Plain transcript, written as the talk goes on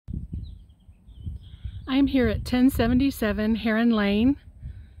I'm here at 1077 Heron Lane,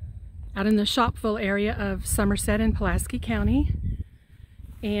 out in the Shopville area of Somerset and Pulaski County.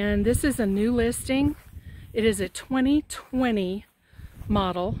 And this is a new listing. It is a 2020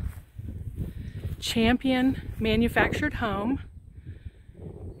 model Champion manufactured home.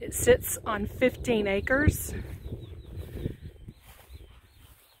 It sits on 15 acres.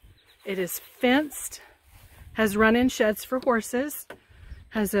 It is fenced, has run-in sheds for horses,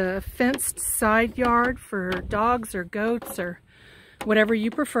 has a fenced side yard for dogs or goats or whatever you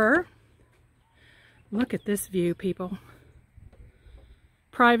prefer. Look at this view, people.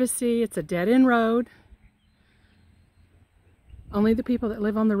 Privacy, it's a dead-end road. Only the people that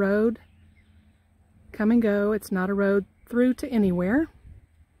live on the road come and go. It's not a road through to anywhere.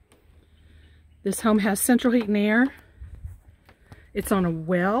 This home has central heat and air. It's on a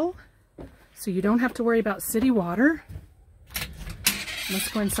well, so you don't have to worry about city water. Let's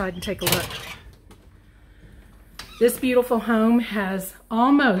go inside and take a look. This beautiful home has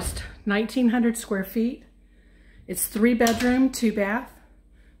almost 1,900 square feet. It's 3-bedroom, 2-bath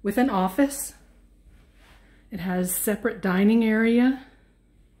with an office. It has separate dining area,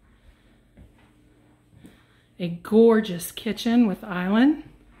 a gorgeous kitchen with island.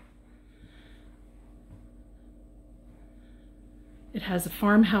 It has a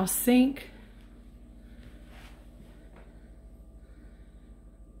farmhouse sink.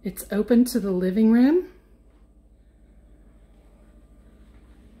 It's open to the living room.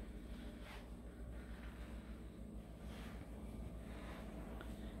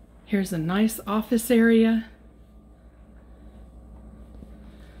 Here's a nice office area.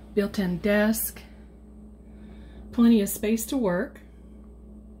 Built-in desk. Plenty of space to work.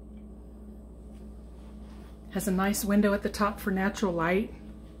 Has a nice window at the top for natural light.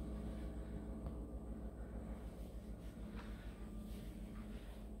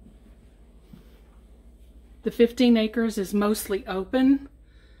 The 15 acres is mostly open.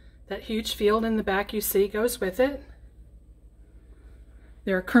 That huge field in the back you see goes with it.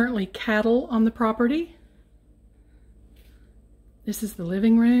 There are currently cattle on the property. This is the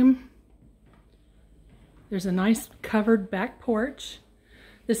living room. There's a nice covered back porch.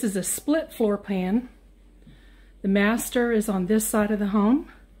 This is a split floor plan. The master is on this side of the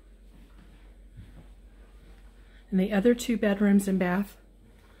home. And the other 2 bedrooms and bath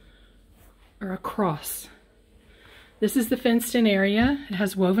are across. This is the fenced-in area. It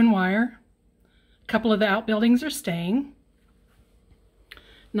has woven wire. A couple of the outbuildings are staying.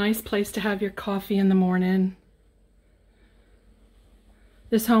 Nice place to have your coffee in the morning.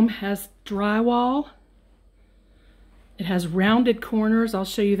 This home has drywall. It has rounded corners. I'll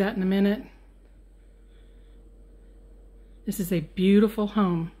show you that in a minute. This is a beautiful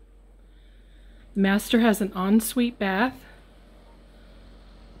home. The master has an ensuite bath.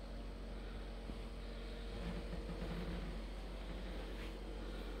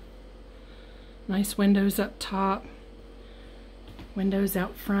 Nice windows up top, windows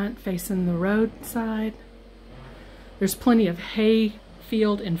out front facing the roadside. There's plenty of hay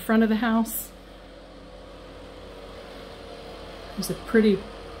field in front of the house. There's a pretty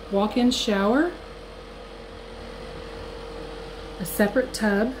walk-in shower, a separate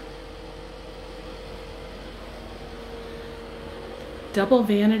tub, double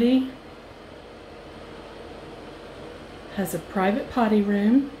vanity, has a private potty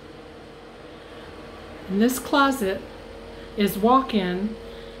room. And this closet is walk-in,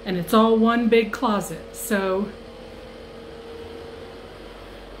 and it's all one big closet, so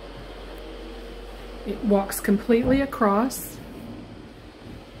it walks completely across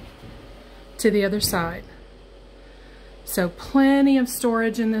to the other side. So plenty of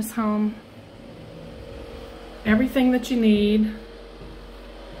storage in this home. Everything that you need.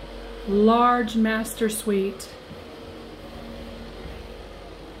 Large master suite.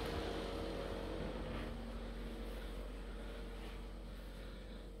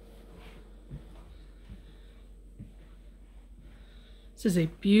 This is a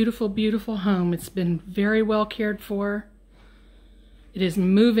beautiful, beautiful home. It's been very well cared for. It is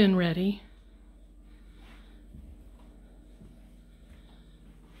move-in ready.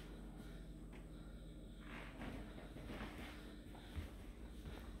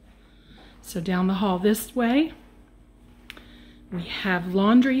 So down the hall this way, we have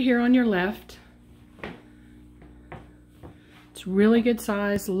laundry here on your left. It's really good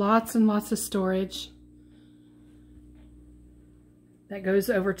size, lots and lots of storage. That goes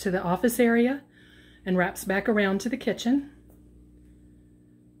over to the office area and wraps back around to the kitchen.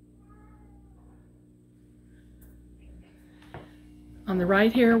 On the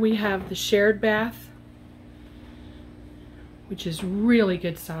right here we have the shared bath, which is really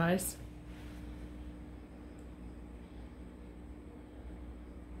good size.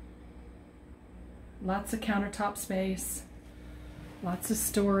 Lots of countertop space, lots of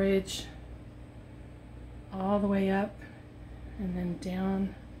storage, all the way up and then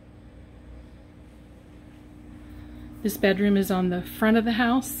down. This bedroom is on the front of the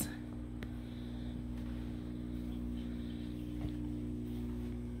house.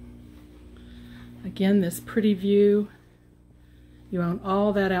 Again, this pretty view. You own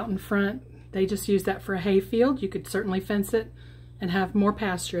all that out in front. They just use that for a hay field. You could certainly fence it and have more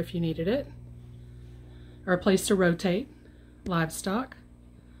pasture if you needed it, or a place to rotate livestock.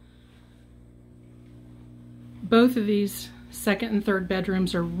 Both of these second and third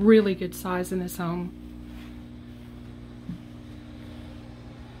bedrooms are really good size in this home.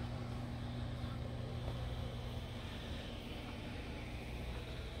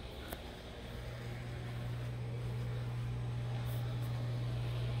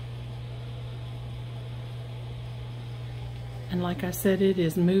 And like I said, it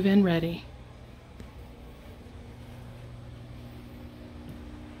is move-in ready.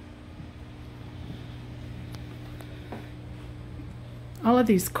 All of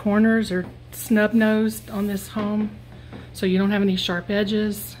these corners are snub-nosed on this home, so you don't have any sharp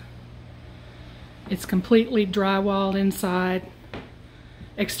edges. It's completely drywalled inside.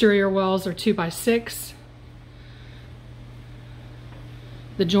 Exterior walls are 2x6.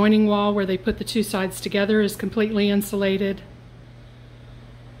 The joining wall where they put the two sides together is completely insulated.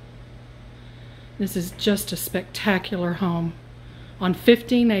 This is just a spectacular home on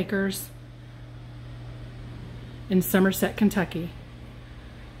 15 acres in Somerset, Kentucky.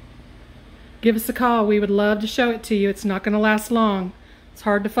 Give us a call. We would love to show it to you. It's not going to last long. It's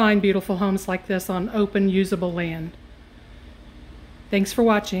hard to find beautiful homes like this on open, usable land. Thanks for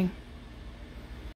watching.